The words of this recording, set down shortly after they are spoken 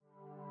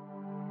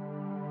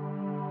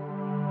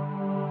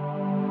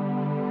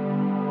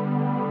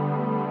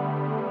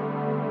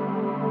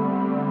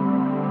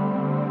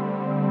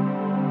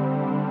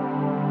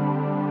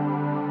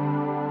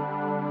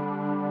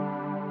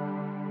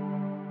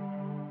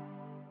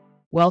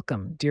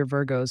Welcome, dear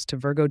Virgos, to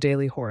Virgo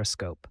Daily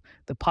Horoscope,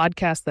 the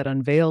podcast that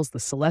unveils the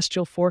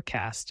celestial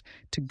forecast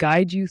to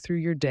guide you through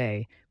your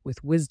day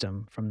with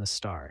wisdom from the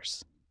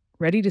stars.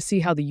 Ready to see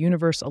how the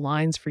universe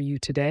aligns for you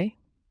today?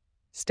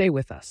 Stay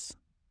with us.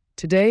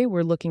 Today,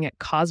 we're looking at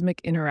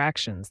cosmic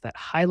interactions that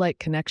highlight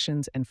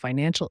connections and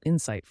financial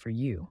insight for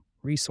you,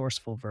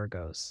 resourceful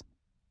Virgos.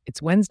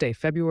 It's Wednesday,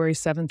 February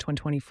 7th,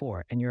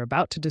 2024, and you're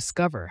about to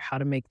discover how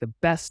to make the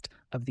best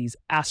of these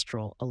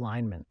astral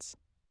alignments.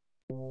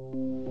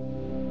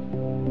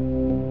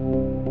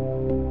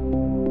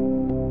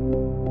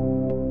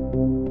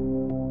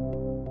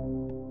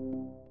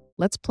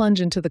 Let's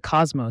plunge into the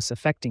cosmos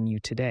affecting you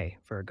today,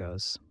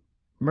 Virgos.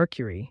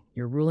 Mercury,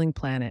 your ruling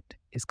planet,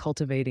 is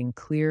cultivating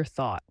clear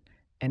thought,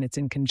 and it's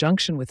in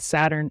conjunction with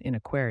Saturn in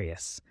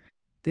Aquarius.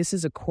 This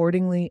is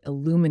accordingly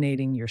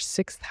illuminating your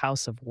sixth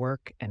house of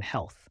work and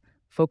health,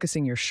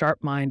 focusing your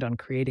sharp mind on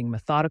creating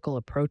methodical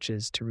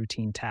approaches to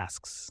routine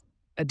tasks.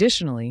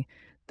 Additionally,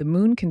 the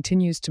moon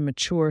continues to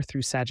mature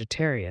through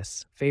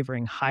Sagittarius,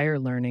 favoring higher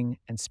learning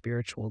and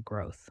spiritual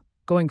growth.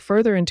 Going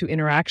further into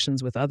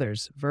interactions with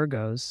others,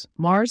 Virgos,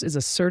 Mars is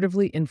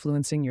assertively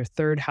influencing your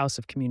third house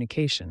of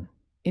communication,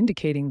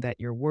 indicating that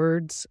your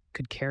words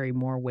could carry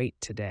more weight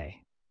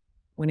today.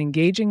 When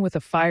engaging with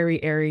a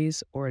fiery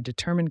Aries or a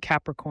determined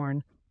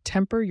Capricorn,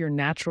 temper your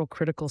natural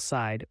critical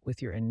side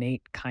with your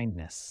innate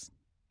kindness.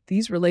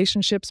 These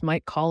relationships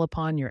might call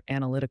upon your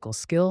analytical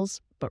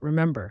skills, but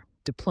remember,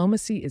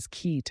 diplomacy is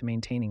key to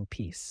maintaining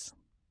peace.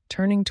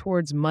 Turning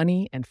towards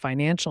money and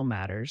financial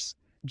matters,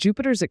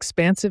 Jupiter's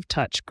expansive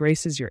touch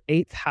graces your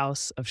eighth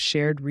house of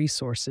shared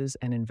resources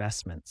and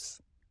investments.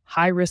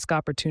 High-risk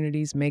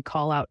opportunities may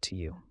call out to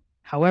you.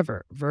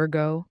 However,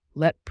 Virgo,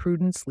 let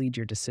prudence lead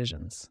your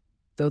decisions.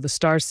 Though the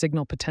stars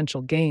signal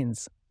potential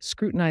gains,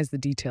 scrutinize the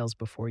details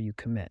before you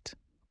commit.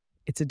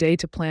 It's a day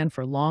to plan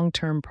for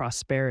long-term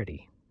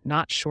prosperity,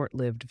 not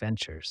short-lived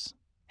ventures.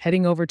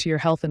 Heading over to your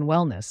health and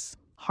wellness,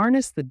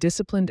 harness the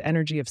disciplined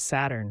energy of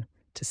Saturn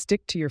to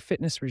stick to your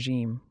fitness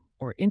regime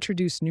or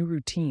introduce new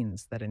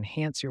routines that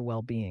enhance your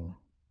well-being.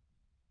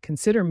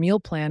 Consider meal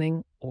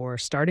planning or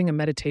starting a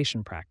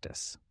meditation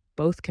practice.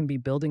 Both can be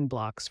building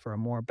blocks for a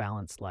more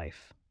balanced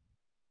life.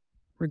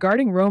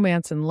 Regarding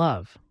romance and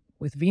love,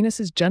 with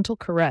Venus's gentle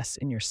caress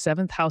in your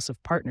seventh house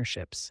of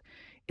partnerships,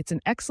 it's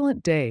an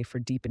excellent day for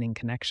deepening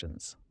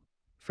connections.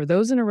 For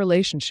those in a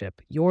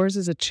relationship, yours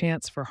is a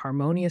chance for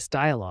harmonious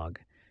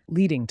dialogue,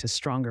 leading to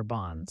stronger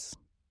bonds.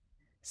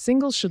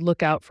 Singles should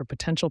look out for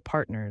potential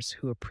partners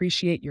who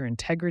appreciate your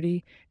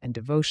integrity and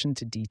devotion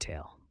to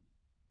detail.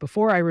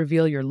 Before I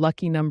reveal your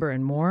lucky number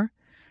and more,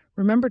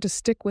 remember to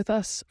stick with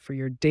us for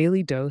your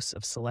daily dose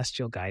of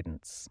celestial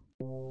guidance.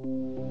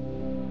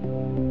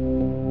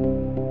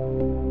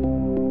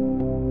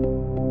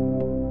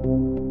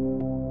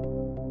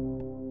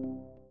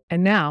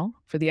 And now,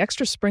 for the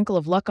extra sprinkle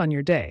of luck on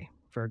your day,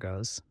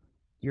 Virgos.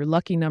 Your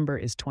lucky number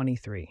is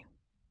 23.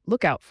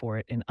 Look out for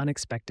it in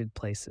unexpected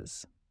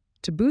places.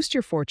 To boost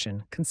your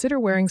fortune, consider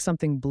wearing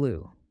something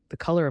blue, the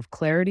color of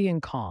clarity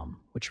and calm,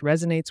 which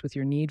resonates with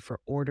your need for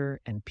order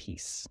and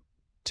peace.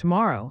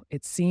 Tomorrow,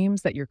 it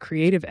seems that your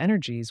creative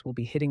energies will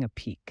be hitting a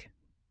peak.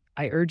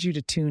 I urge you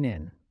to tune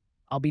in.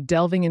 I'll be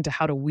delving into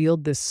how to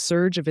wield this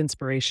surge of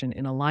inspiration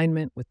in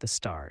alignment with the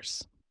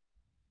stars.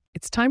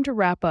 It's time to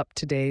wrap up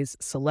today's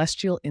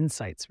Celestial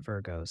Insights,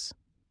 Virgos.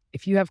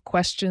 If you have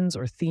questions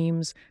or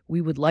themes we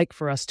would like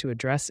for us to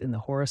address in the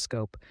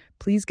horoscope,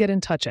 please get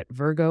in touch at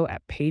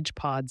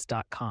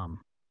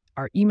virgo@pagepods.com.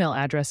 Our email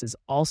address is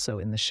also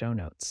in the show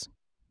notes.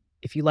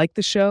 If you like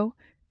the show,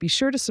 be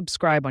sure to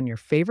subscribe on your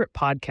favorite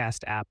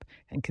podcast app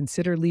and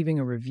consider leaving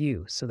a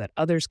review so that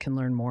others can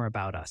learn more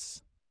about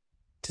us.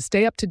 To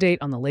stay up to date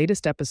on the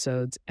latest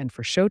episodes and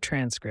for show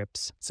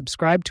transcripts,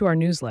 subscribe to our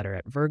newsletter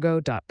at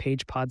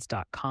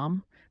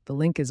virgo.pagepods.com. The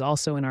link is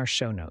also in our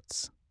show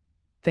notes.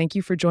 Thank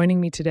you for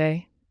joining me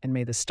today, and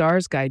may the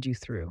stars guide you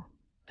through.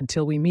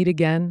 Until we meet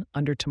again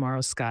under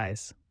tomorrow's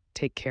skies,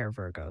 take care,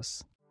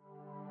 Virgos.